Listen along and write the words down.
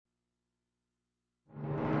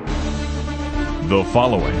The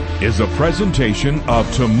following is a presentation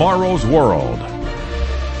of Tomorrow's World.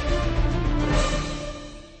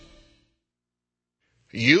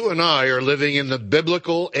 You and I are living in the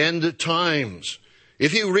biblical end times.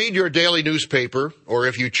 If you read your daily newspaper, or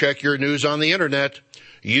if you check your news on the internet,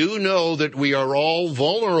 you know that we are all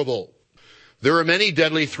vulnerable. There are many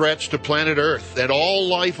deadly threats to planet Earth and all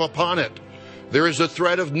life upon it. There is the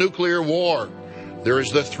threat of nuclear war. There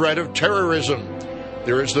is the threat of terrorism.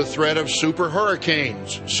 There is the threat of super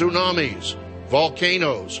hurricanes, tsunamis,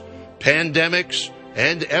 volcanoes, pandemics,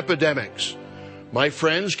 and epidemics. My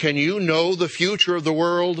friends, can you know the future of the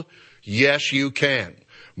world? Yes, you can.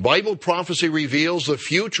 Bible prophecy reveals the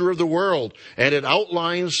future of the world, and it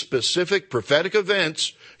outlines specific prophetic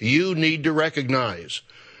events you need to recognize.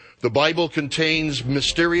 The Bible contains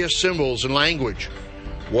mysterious symbols and language.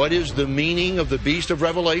 What is the meaning of the beast of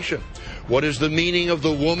Revelation? What is the meaning of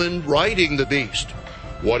the woman riding the beast?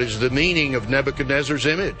 What is the meaning of Nebuchadnezzar's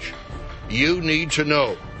image? You need to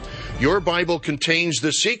know. Your Bible contains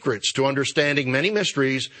the secrets to understanding many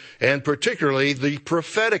mysteries, and particularly the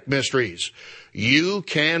prophetic mysteries. You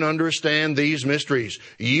can understand these mysteries.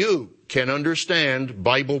 You can understand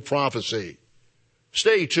Bible prophecy.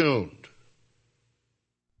 Stay tuned.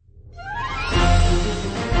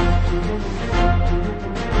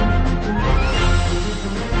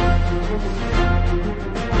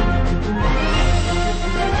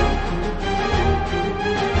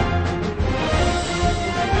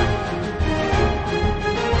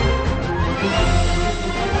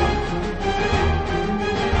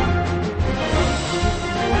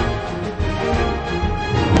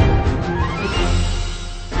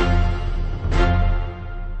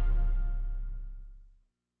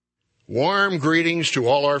 Warm greetings to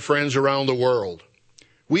all our friends around the world.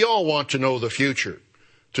 We all want to know the future.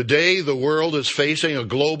 Today, the world is facing a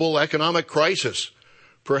global economic crisis.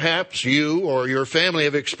 Perhaps you or your family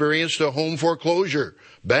have experienced a home foreclosure,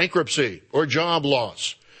 bankruptcy, or job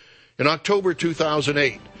loss. In October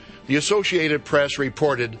 2008, the Associated Press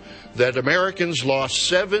reported that Americans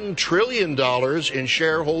lost $7 trillion in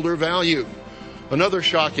shareholder value. Another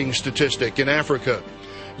shocking statistic in Africa.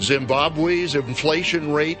 Zimbabwe's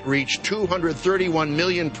inflation rate reached 231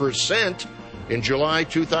 million% in July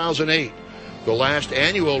 2008, the last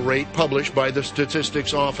annual rate published by the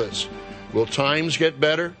Statistics Office. Will times get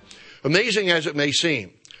better? Amazing as it may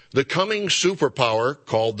seem, the coming superpower,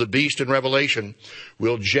 called the beast in Revelation,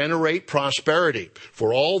 will generate prosperity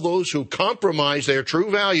for all those who compromise their true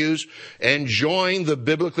values and join the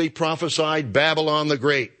biblically prophesied Babylon the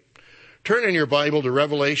Great. Turn in your Bible to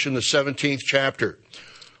Revelation, the 17th chapter.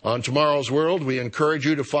 On Tomorrow's World, we encourage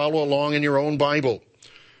you to follow along in your own Bible.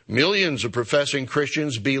 Millions of professing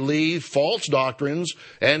Christians believe false doctrines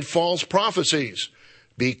and false prophecies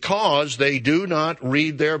because they do not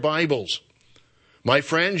read their Bibles. My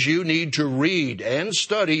friends, you need to read and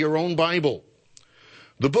study your own Bible.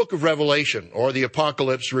 The book of Revelation, or the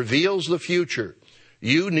Apocalypse, reveals the future.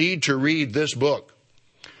 You need to read this book.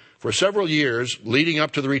 For several years, leading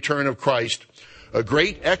up to the return of Christ, a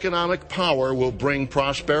great economic power will bring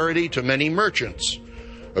prosperity to many merchants.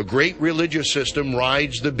 A great religious system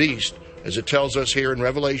rides the beast, as it tells us here in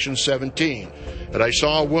Revelation 17. And I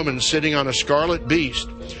saw a woman sitting on a scarlet beast,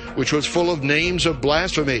 which was full of names of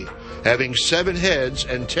blasphemy, having 7 heads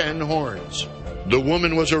and 10 horns. The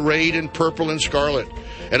woman was arrayed in purple and scarlet,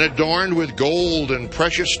 and adorned with gold and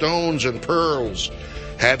precious stones and pearls,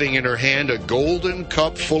 having in her hand a golden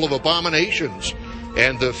cup full of abominations,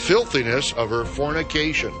 and the filthiness of her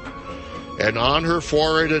fornication. And on her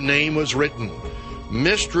forehead a name was written,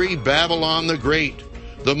 Mystery Babylon the Great,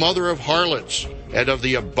 the mother of harlots and of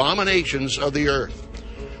the abominations of the earth.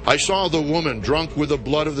 I saw the woman drunk with the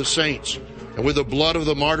blood of the saints and with the blood of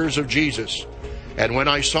the martyrs of Jesus. And when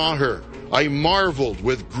I saw her, I marveled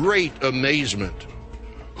with great amazement.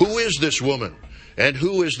 Who is this woman, and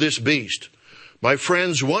who is this beast? My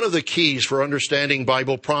friends, one of the keys for understanding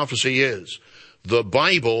Bible prophecy is the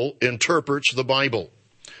Bible interprets the Bible.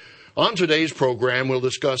 On today's program, we'll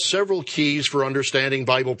discuss several keys for understanding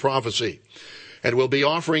Bible prophecy, and we'll be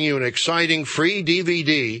offering you an exciting free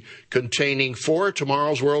DVD containing 4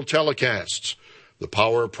 Tomorrow's World telecasts: The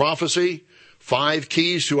Power of Prophecy, 5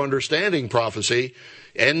 Keys to Understanding Prophecy,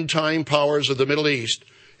 End Time Powers of the Middle East,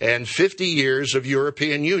 and 50 Years of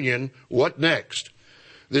European Union, What Next?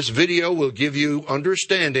 This video will give you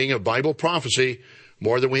understanding of Bible prophecy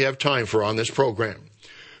more than we have time for on this program.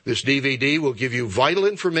 This DVD will give you vital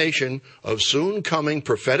information of soon coming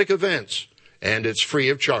prophetic events, and it's free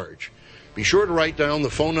of charge. Be sure to write down the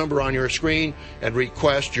phone number on your screen and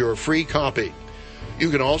request your free copy. You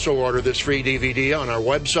can also order this free DVD on our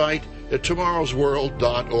website at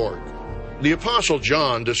tomorrowsworld.org. The Apostle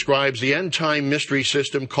John describes the end-time mystery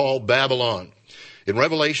system called Babylon. In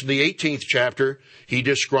Revelation, the 18th chapter, he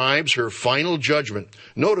describes her final judgment.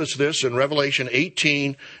 Notice this in Revelation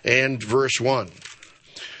 18 and verse 1.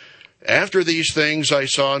 After these things I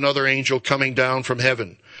saw another angel coming down from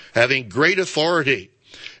heaven, having great authority,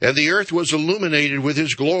 and the earth was illuminated with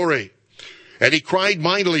his glory. And he cried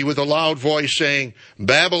mightily with a loud voice, saying,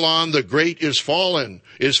 Babylon the great is fallen,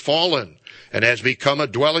 and has become a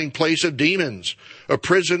dwelling place of demons, a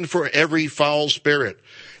prison for every foul spirit,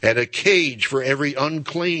 and a cage for every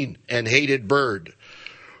unclean and hated bird.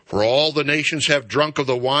 For all the nations have drunk of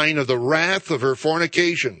the wine of the wrath of her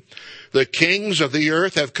fornication. The kings of the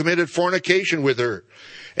earth have committed fornication with her,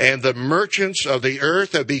 and the merchants of the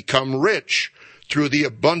earth have become rich through the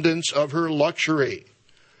abundance of her luxury.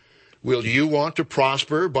 Will you want to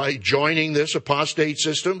prosper by joining this apostate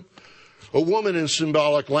system? A woman in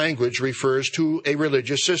symbolic language refers to a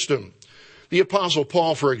religious system. The Apostle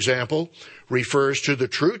Paul, for example, refers to the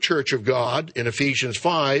true church of God in Ephesians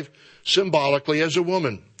 5 symbolically as a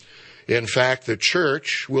woman. In fact, the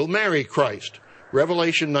church will marry Christ.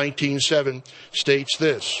 Revelation 19:7 states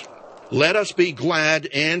this, Let us be glad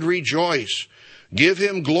and rejoice. Give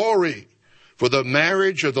him glory, for the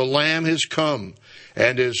marriage of the Lamb has come,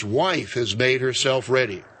 and his wife has made herself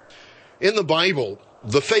ready. In the Bible,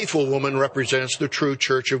 the faithful woman represents the true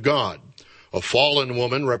church of God. A fallen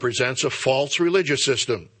woman represents a false religious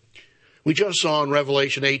system. We just saw in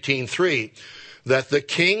Revelation 18:3 that the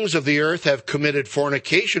kings of the earth have committed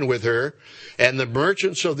fornication with her, and the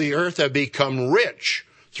merchants of the earth have become rich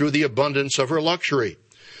through the abundance of her luxury.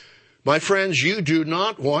 My friends, you do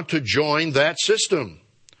not want to join that system.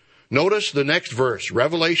 Notice the next verse,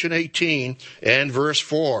 Revelation 18 and verse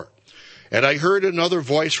 4. And I heard another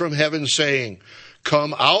voice from heaven saying,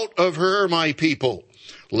 Come out of her, my people,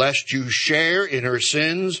 lest you share in her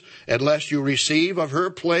sins, and lest you receive of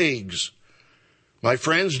her plagues. My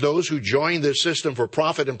friends, those who join this system for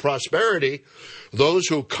profit and prosperity, those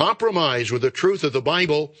who compromise with the truth of the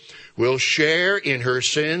Bible, will share in her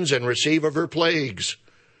sins and receive of her plagues.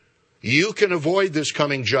 You can avoid this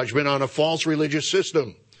coming judgment on a false religious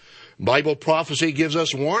system. Bible prophecy gives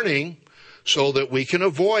us warning so that we can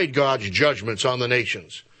avoid God's judgments on the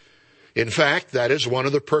nations. In fact, that is one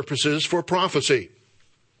of the purposes for prophecy.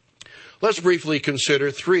 Let's briefly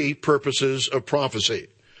consider 3 purposes of prophecy.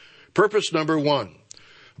 Purpose number 1,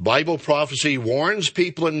 Bible prophecy warns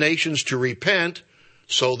people and nations to repent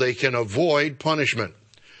so they can avoid punishment.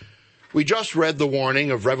 We just read the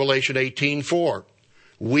warning of Revelation 18:4.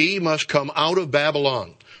 We must come out of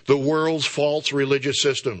Babylon, the world's false religious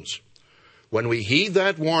systems. When we heed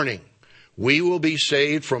that warning, we will be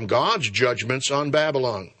saved from God's judgments on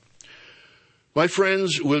Babylon. My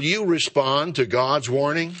friends, will you respond to God's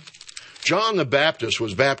warning? John the Baptist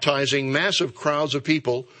was baptizing massive crowds of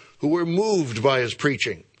people who were moved by his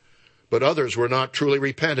preaching, but others were not truly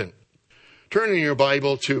repentant. Turn in your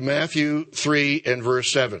Bible to Matthew 3 and verse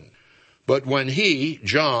 7. But when he,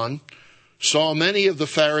 John, saw many of the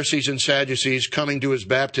Pharisees and Sadducees coming to his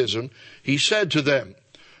baptism, he said to them,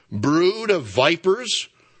 Brood of vipers,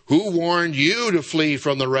 who warned you to flee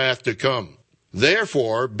from the wrath to come?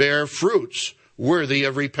 Therefore bear fruits worthy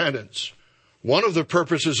of repentance. One of the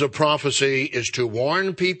purposes of prophecy is to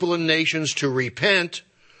warn people and nations to repent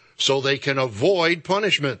so they can avoid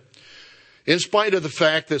punishment. In spite of the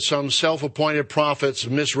fact that some self-appointed prophets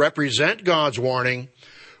misrepresent God's warning,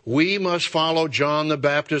 we must follow John the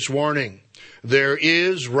Baptist's warning. There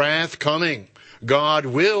is wrath coming. God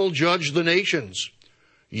will judge the nations.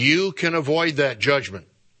 You can avoid that judgment.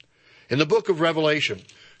 In the book of Revelation,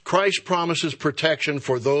 Christ promises protection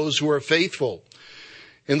for those who are faithful.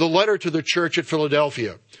 In the letter to the church at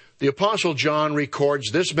Philadelphia, the Apostle John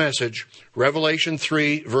records this message, Revelation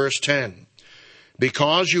 3, verse 10.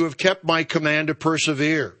 Because you have kept my command to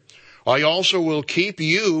persevere, I also will keep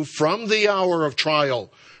you from the hour of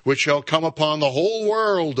trial, which shall come upon the whole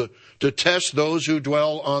world to test those who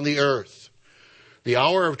dwell on the earth. The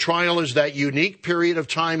hour of trial is that unique period of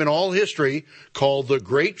time in all history called the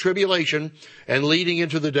Great Tribulation and leading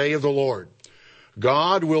into the day of the Lord.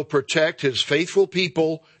 God will protect his faithful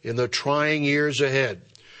people in the trying years ahead.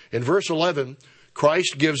 In verse 11,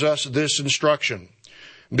 Christ gives us this instruction.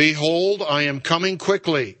 Behold, I am coming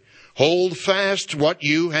quickly. Hold fast what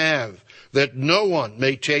you have, that no one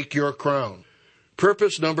may take your crown.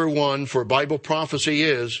 Purpose number 1 for Bible prophecy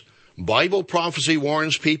is, Bible prophecy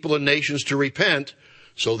warns people and nations to repent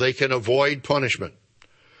so they can avoid punishment.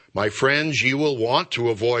 My friends, you will want to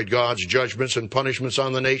avoid God's judgments and punishments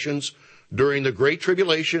on the nations during the Great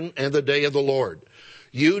Tribulation and the day of the Lord.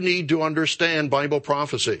 You need to understand Bible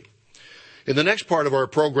prophecy. In the next part of our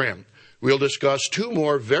program, we'll discuss two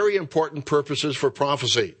more very important purposes for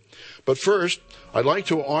prophecy. But first, I'd like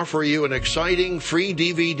to offer you an exciting free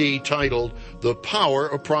DVD titled The Power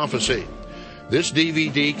of Prophecy. This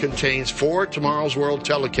DVD contains 4 Tomorrow's World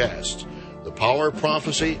telecasts: The Power of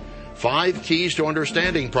Prophecy, 5 Keys to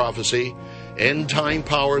Understanding Prophecy, End Time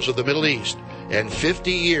Powers of the Middle East, and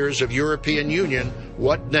 50 Years of European Union,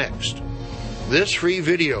 What Next? This free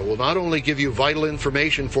video will not only give you vital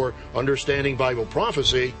information for understanding Bible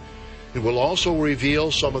prophecy, it will also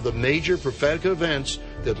reveal some of the major prophetic events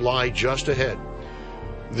that lie just ahead.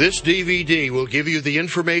 This DVD will give you the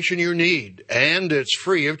information you need, and it's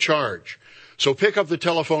free of charge. So pick up the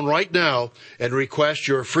telephone right now and request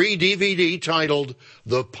your free DVD titled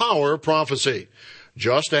The Power of Prophecy.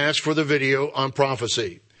 Just ask for the video on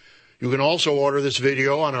prophecy. You can also order this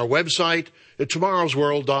video on our website at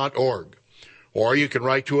tomorrowsworld.org, or you can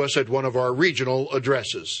write to us at one of our regional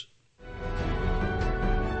addresses.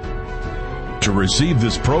 To receive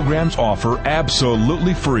this program's offer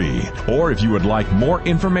absolutely free, or if you would like more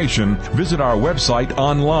information, visit our website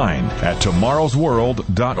online at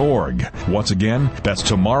tomorrowsworld.org. Once again, that's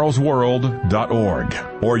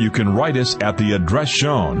tomorrowsworld.org. Or you can write us at the address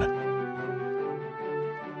shown.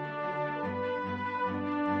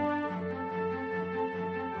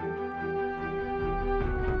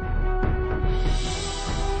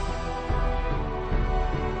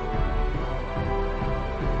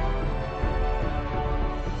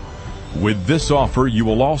 With this offer, you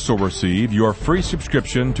will also receive your free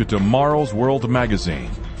subscription to Tomorrow's World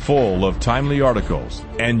magazine, full of timely articles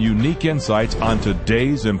and unique insights on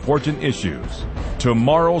today's important issues.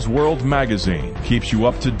 Tomorrow's World magazine keeps you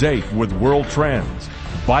up to date with world trends,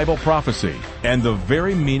 Bible prophecy, and the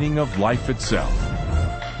very meaning of life itself.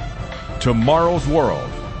 Tomorrow's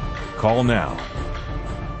World. Call now.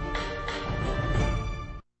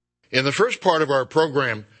 In the first part of our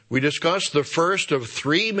program, we discussed the first of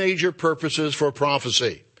 3 major purposes for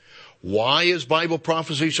prophecy. Why is Bible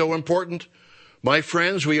prophecy so important? My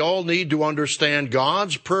friends, we all need to understand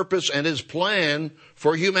God's purpose and His plan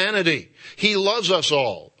for humanity. He loves us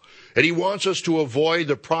all, and He wants us to avoid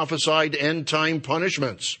the prophesied end-time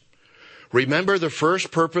punishments. Remember the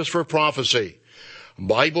first purpose for prophecy.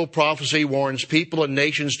 Bible prophecy warns people and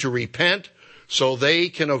nations to repent so they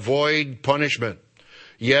can avoid punishment.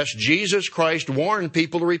 Yes, Jesus Christ warned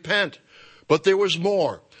people to repent, but there was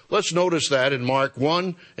more. Let's notice that in Mark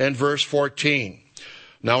 1 and verse 14.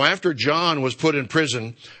 Now, after John was put in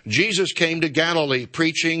prison, Jesus came to Galilee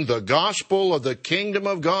preaching the gospel of the kingdom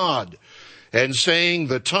of God and saying,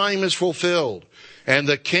 the time is fulfilled and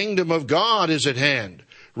the kingdom of God is at hand.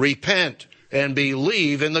 Repent and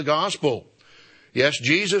believe in the gospel. Yes,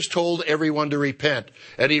 Jesus told everyone to repent,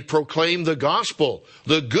 and He proclaimed the gospel,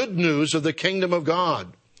 the good news of the kingdom of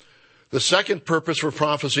God. The second purpose for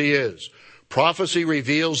prophecy is, prophecy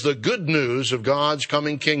reveals the good news of God's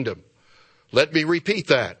coming kingdom. Let me repeat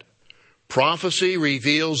that. Prophecy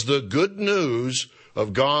reveals the good news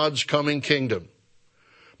of God's coming kingdom.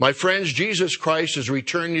 My friends, Jesus Christ is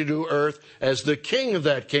returning to earth as the king of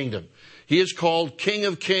that kingdom. He is called King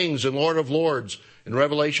of Kings and Lord of Lords in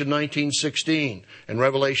Revelation 19:16 and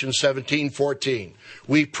Revelation 17:14.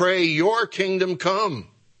 We pray, your kingdom come.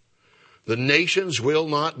 The nations will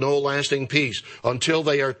not know lasting peace until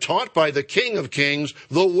they are taught by the King of Kings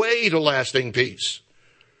the way to lasting peace.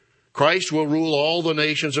 Christ will rule all the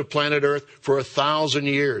nations of planet Earth for 1,000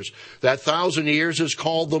 years. That 1,000 years is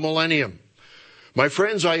called the millennium. My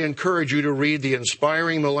friends, I encourage you to read the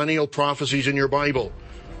inspiring millennial prophecies in your Bible,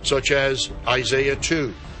 such as Isaiah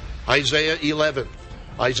 2, Isaiah 11,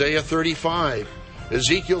 Isaiah 35,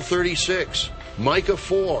 Ezekiel 36, Micah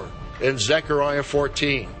 4, and Zechariah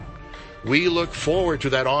 14. We look forward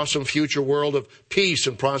to that awesome future world of peace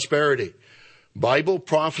and prosperity. Bible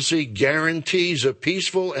prophecy guarantees a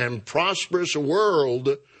peaceful and prosperous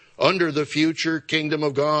world under the future kingdom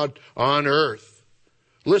of God on earth.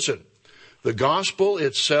 Listen, the gospel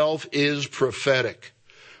itself is prophetic.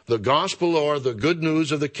 The gospel, or the good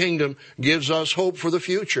news of the kingdom, gives us hope for the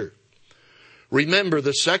future. Remember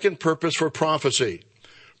the second purpose for prophecy.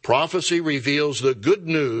 Prophecy reveals the good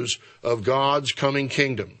news of God's coming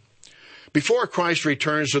kingdom. Before Christ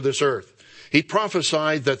returns to this earth, He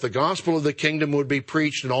prophesied that the gospel of the kingdom would be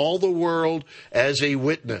preached in all the world as a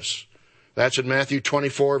witness. That's in Matthew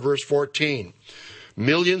 24, verse 14.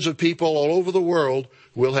 Millions of people all over the world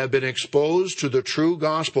will have been exposed to the true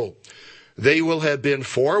gospel. They will have been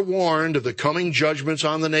forewarned of the coming judgments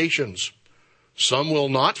on the nations. Some will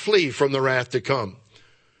not flee from the wrath to come.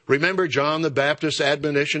 Remember John the Baptist's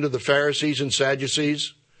admonition to the Pharisees and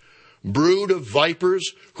Sadducees? Brood of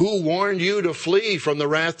vipers, who warned you to flee from the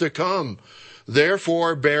wrath to come?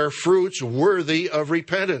 Therefore bear fruits worthy of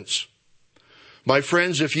repentance. My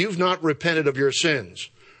friends, if you've not repented of your sins,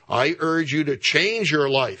 I urge you to change your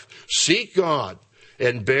life, seek God,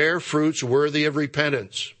 and bear fruits worthy of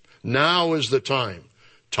repentance. Now is the time.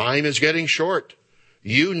 Time is getting short.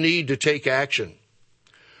 You need to take action.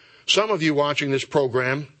 Some of you watching this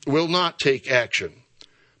program will not take action.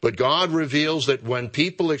 But God reveals that when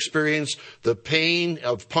people experience the pain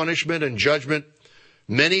of punishment and judgment,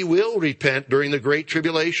 many will repent during the Great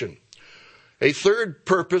Tribulation. A third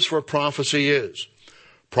purpose for prophecy is,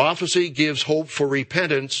 prophecy gives hope for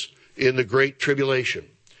repentance in the Great Tribulation.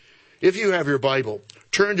 If you have your Bible,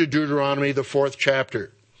 turn to Deuteronomy, the 4th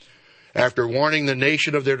chapter. After warning the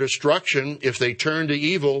nation of their destruction if they turn to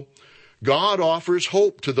evil, God offers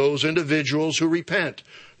hope to those individuals who repent.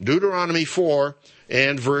 Deuteronomy 4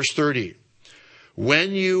 and verse 30.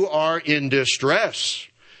 When you are in distress,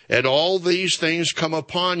 and all these things come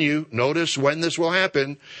upon you, notice when this will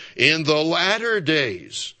happen, in the latter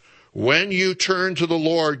days, when you turn to the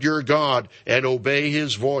Lord your God and obey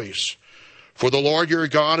his voice. For the Lord your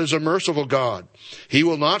God is a merciful God. He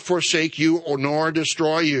will not forsake you nor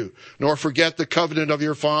destroy you, nor forget the covenant of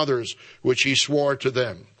your fathers, which he swore to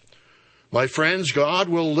them. My friends, God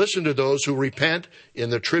will listen to those who repent in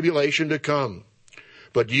the tribulation to come.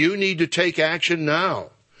 But you need to take action now.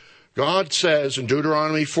 God says in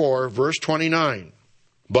Deuteronomy 4, verse 29,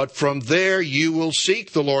 but from there you will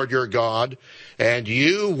seek the Lord your God, and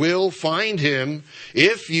you will find him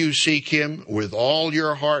if you seek him with all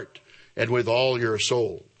your heart and with all your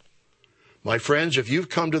soul. My friends, if you've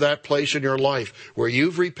come to that place in your life where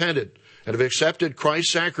you've repented and have accepted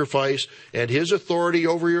Christ's sacrifice and his authority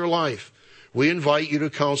over your life, we invite you to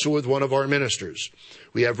counsel with one of our ministers.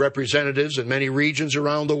 We have representatives in many regions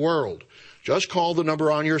around the world. Just call the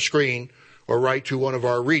number on your screen or write to one of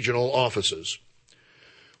our regional offices.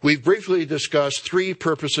 We've briefly discussed 3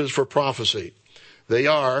 purposes for prophecy. They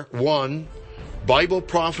are, 1, Bible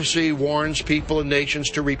prophecy warns people and nations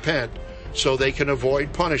to repent so they can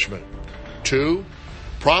avoid punishment. 2,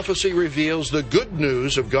 prophecy reveals the good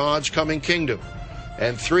news of God's coming kingdom.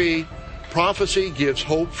 And 3, prophecy gives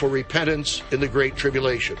hope for repentance in the Great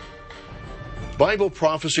Tribulation. Bible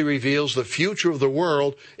prophecy reveals the future of the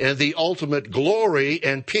world and the ultimate glory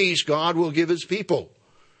and peace God will give his people.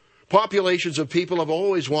 Populations of people have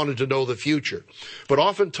always wanted to know the future, but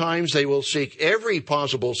oftentimes they will seek every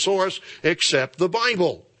possible source except the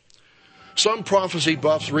Bible. Some prophecy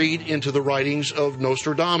buffs read into the writings of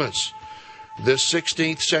Nostradamus. This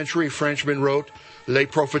 16th century Frenchman wrote Les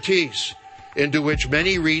Prophéties, into which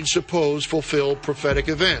many read suppose fulfilled prophetic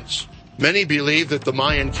events. Many believe that the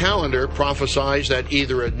Mayan calendar prophesies that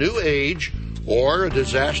either a new age or a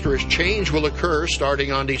disastrous change will occur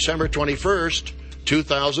starting on December 21st,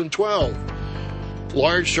 2012.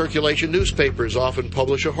 Large circulation newspapers often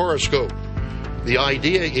publish a horoscope. The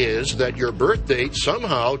idea is that your birth date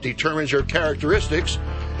somehow determines your characteristics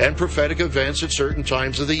and prophetic events at certain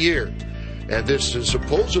times of the year. And this is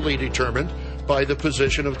supposedly determined by the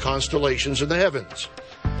position of constellations in the heavens.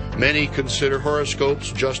 Many consider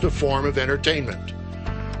horoscopes just a form of entertainment.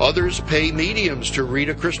 Others pay mediums to read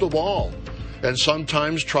a crystal ball and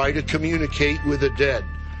sometimes try to communicate with the dead.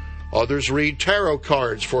 Others read tarot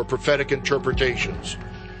cards for prophetic interpretations.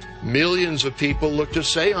 Millions of people look to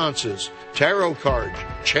seances, tarot cards,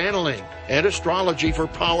 channeling, and astrology for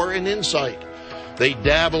power and insight. They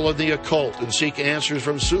dabble in the occult and seek answers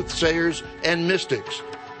from soothsayers and mystics.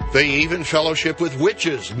 They even fellowship with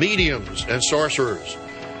witches, mediums, and sorcerers.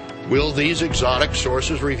 Will these exotic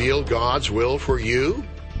sources reveal God's will for you?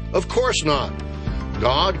 Of course not.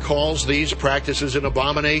 God calls these practices an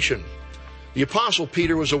abomination. The Apostle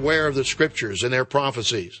Peter was aware of the Scriptures and their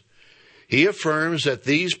prophecies. He affirms that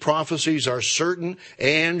these prophecies are certain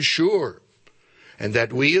and sure, and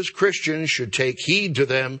that we as Christians should take heed to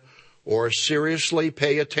them or seriously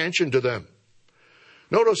pay attention to them.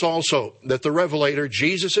 Notice also that the Revelator,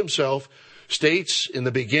 Jesus himself, states in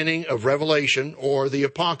the beginning of Revelation, or the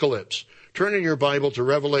Apocalypse. Turn in your Bible to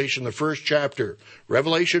Revelation, the 1st chapter,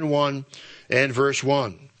 Revelation 1 and verse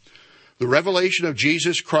 1. The revelation of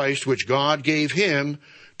Jesus Christ, which God gave him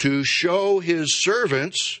to show his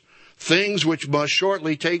servants things which must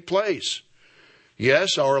shortly take place.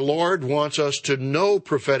 Yes, our Lord wants us to know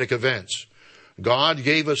prophetic events. God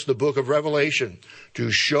gave us the book of Revelation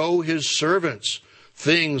to show his servants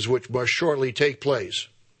things which must shortly take place.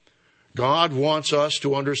 God wants us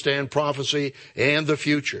to understand prophecy and the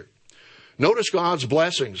future. Notice God's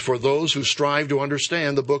blessings for those who strive to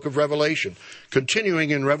understand the book of Revelation, continuing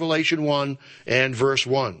in Revelation 1 and verse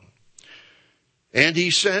 1. And he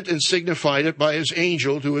sent and signified it by his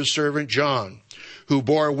angel to his servant John, who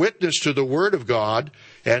bore witness to the word of God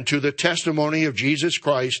and to the testimony of Jesus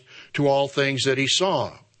Christ to all things that he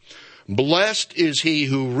saw. Blessed is he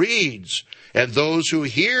who reads, and those who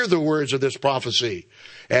hear the words of this prophecy,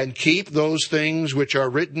 and keep those things which are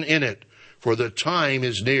written in it, for the time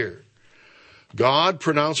is near. God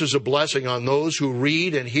pronounces a blessing on those who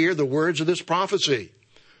read and hear the words of this prophecy.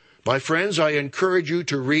 My friends, I encourage you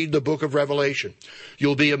to read the book of Revelation.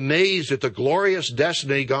 You'll be amazed at the glorious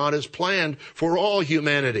destiny God has planned for all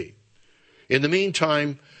humanity. In the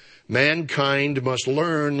meantime, mankind must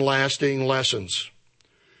learn lasting lessons.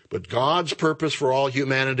 But God's purpose for all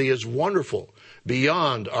humanity is wonderful,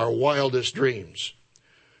 beyond our wildest dreams.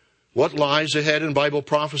 What lies ahead in Bible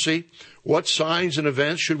prophecy? What signs and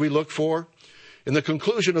events should we look for? In the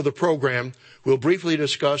conclusion of the program, we'll briefly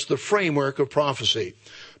discuss the framework of prophecy.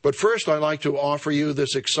 But first, I'd like to offer you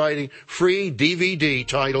this exciting free DVD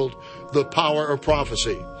titled The Power of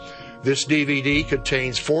Prophecy. This DVD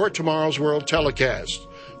contains 4 Tomorrow's World telecasts: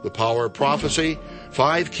 The Power of Prophecy,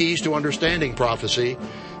 5 Keys to Understanding Prophecy,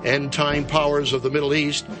 End Time Powers of the Middle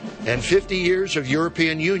East, and 50 Years of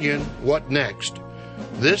European Union, What Next?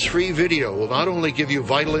 This free video will not only give you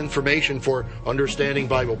vital information for understanding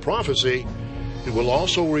Bible prophecy, it will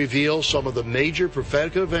also reveal some of the major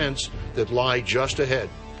prophetic events that lie just ahead.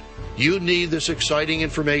 You need this exciting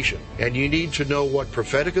information, and you need to know what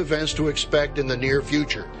prophetic events to expect in the near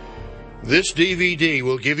future. This DVD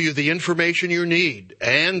will give you the information you need,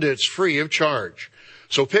 and it's free of charge.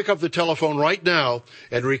 So pick up the telephone right now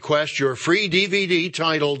and request your free DVD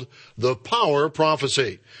titled The Power of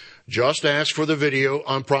Prophecy. Just ask for the video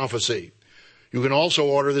on prophecy. You can also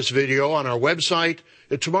order this video on our website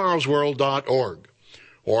at tomorrowsworld.org,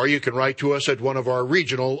 or you can write to us at one of our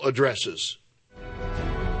regional addresses.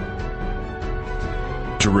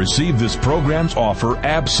 To receive this program's offer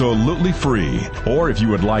absolutely free, or if you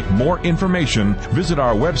would like more information, visit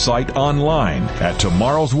our website online at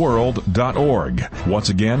tomorrowsworld.org. Once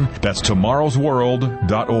again, that's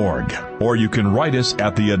tomorrowsworld.org. Or you can write us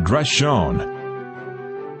at the address shown.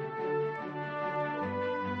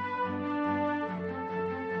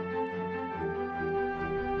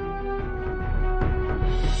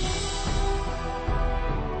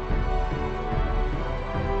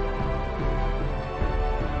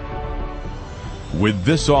 With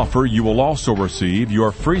this offer, you will also receive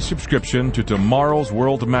your free subscription to Tomorrow's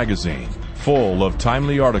World magazine, full of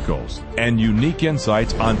timely articles and unique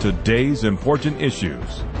insights on today's important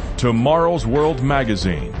issues. Tomorrow's World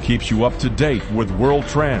magazine keeps you up to date with world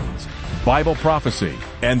trends, Bible prophecy,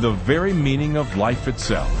 and the very meaning of life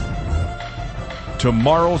itself.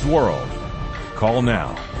 Tomorrow's World. Call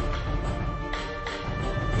now.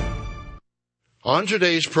 On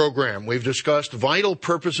today's program, we've discussed vital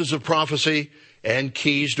purposes of prophecy and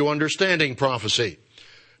keys to understanding prophecy.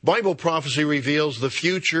 Bible prophecy reveals the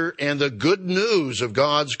future and the good news of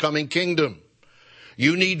God's coming kingdom.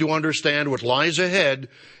 You need to understand what lies ahead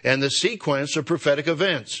and the sequence of prophetic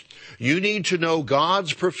events. You need to know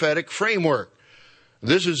God's prophetic framework.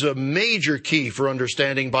 This is a major key for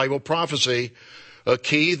understanding Bible prophecy, a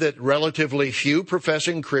key that relatively few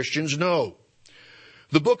professing Christians know.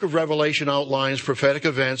 The book of Revelation outlines prophetic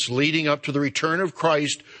events leading up to the return of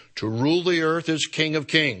Christ to rule the earth as King of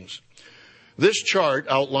Kings. This chart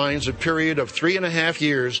outlines a period of 3.5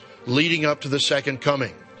 years leading up to the second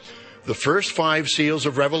coming. The first 5 seals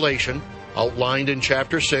of Revelation, outlined in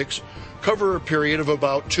chapter 6, cover a period of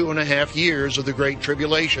about 2.5 years of the Great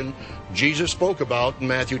Tribulation Jesus spoke about in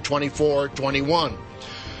Matthew 24:21.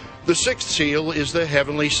 The 6th seal is the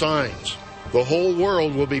heavenly signs. The whole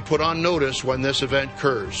world will be put on notice when this event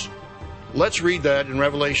occurs. Let's read that in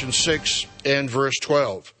Revelation 6 and verse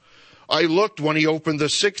 12. I looked when he opened the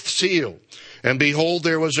 6th seal, and behold,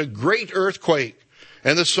 there was a great earthquake,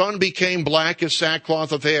 and the sun became black as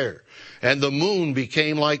sackcloth of hair, and the moon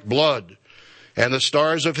became like blood, and the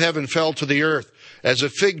stars of heaven fell to the earth, as a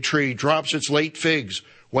fig tree drops its late figs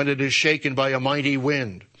when it is shaken by a mighty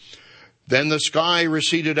wind. Then the sky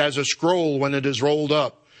receded as a scroll when it is rolled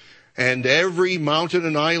up, and every mountain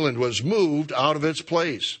and island was moved out of its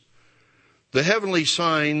place. The heavenly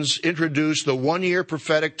signs introduce the 1-year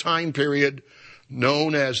prophetic time period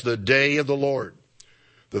known as the Day of the Lord.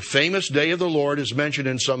 The famous Day of the Lord is mentioned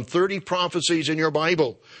in some 30 prophecies in your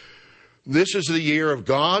Bible. This is the year of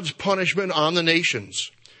God's punishment on the nations,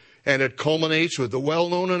 and it culminates with the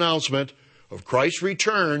well-known announcement of Christ's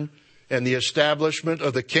return and the establishment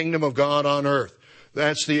of the kingdom of God on earth.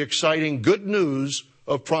 That's the exciting good news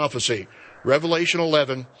of prophecy. Revelation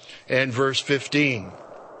 11 and verse 15.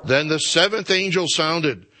 Then the 7th angel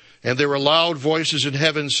sounded, and there were loud voices in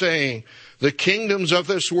heaven saying, The kingdoms of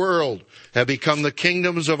this world have become the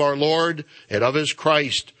kingdoms of our Lord and of his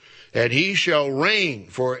Christ, and he shall reign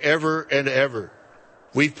forever and ever.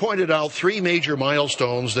 We've pointed out three major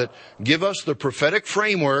milestones that give us the prophetic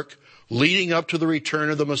framework leading up to the return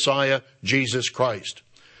of the Messiah, Jesus Christ.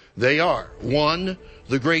 They are: 1,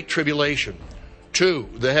 the Great Tribulation; 2,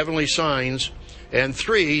 the heavenly signs; and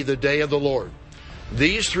 3, the day of the Lord.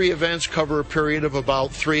 These three events cover a period of about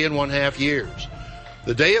 3.5 years.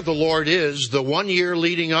 The day of the Lord is the 1 year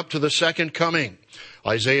leading up to the second coming.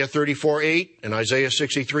 Isaiah 34:8 and Isaiah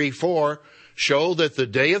 63:4 show that the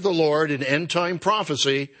day of the Lord in end-time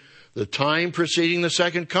prophecy, the time preceding the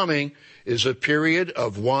second coming, is a period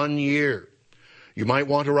of 1 year. You might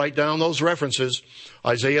want to write down those references,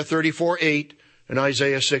 Isaiah 34:8 and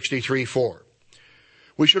Isaiah 63:4.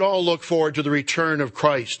 We should all look forward to the return of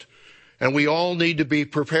Christ, and we all need to be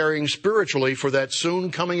preparing spiritually for that soon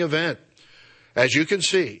coming event. As you can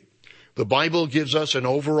see, the Bible gives us an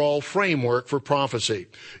overall framework for prophecy.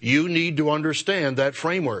 You need to understand that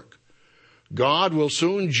framework. God will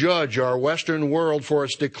soon judge our Western world for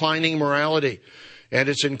its declining morality and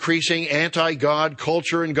its increasing anti-God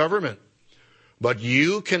culture and government. But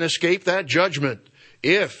you can escape that judgment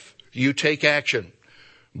if you take action.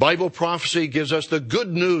 Bible prophecy gives us the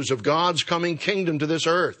good news of God's coming kingdom to this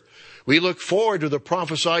earth. We look forward to the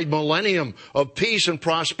prophesied millennium of peace and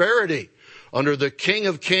prosperity under the King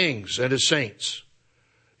of Kings and his saints.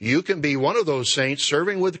 You can be one of those saints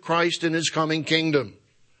serving with Christ in his coming kingdom.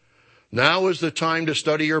 Now is the time to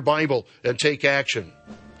study your Bible and take action.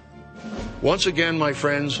 Once again, my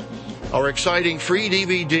friends, our exciting free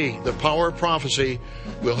DVD, The Power of Prophecy,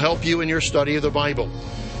 will help you in your study of the Bible,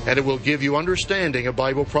 and it will give you understanding of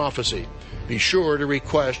Bible prophecy. Be sure to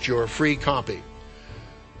request your free copy.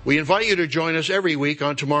 We invite you to join us every week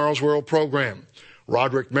on Tomorrow's World program.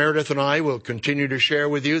 Roderick Meredith and I will continue to share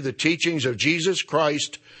with you the teachings of Jesus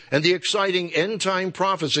Christ and the exciting end-time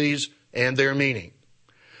prophecies and their meaning.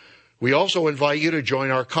 We also invite you to join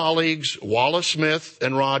our colleagues, Wallace Smith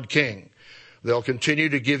and Rod King. They'll continue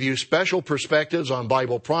to give you special perspectives on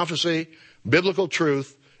Bible prophecy, biblical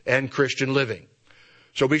truth, and Christian living.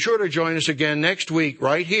 So be sure to join us again next week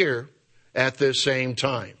right here at this same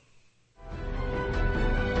time.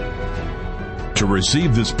 To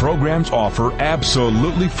receive this program's offer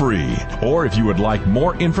absolutely free, or if you would like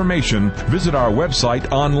more information, visit our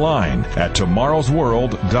website online at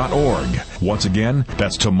tomorrowsworld.org. Once again,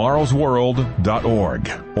 that's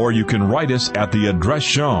tomorrowsworld.org. Or you can write us at the address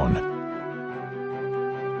shown.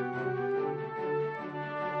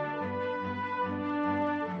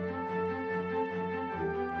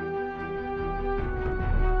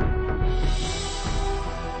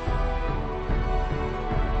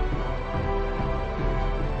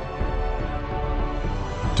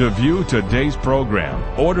 To view today's program,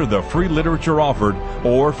 order the free literature offered,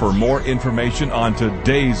 or for more information on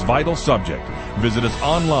today's vital subject, visit us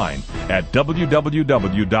online at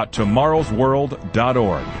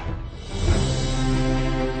www.tomorrowsworld.org.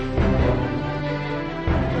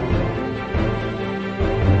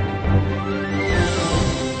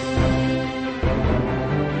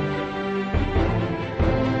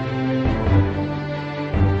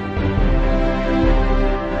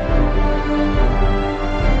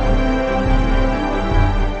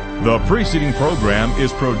 The preceding program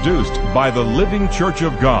is produced by the Living Church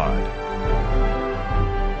of God.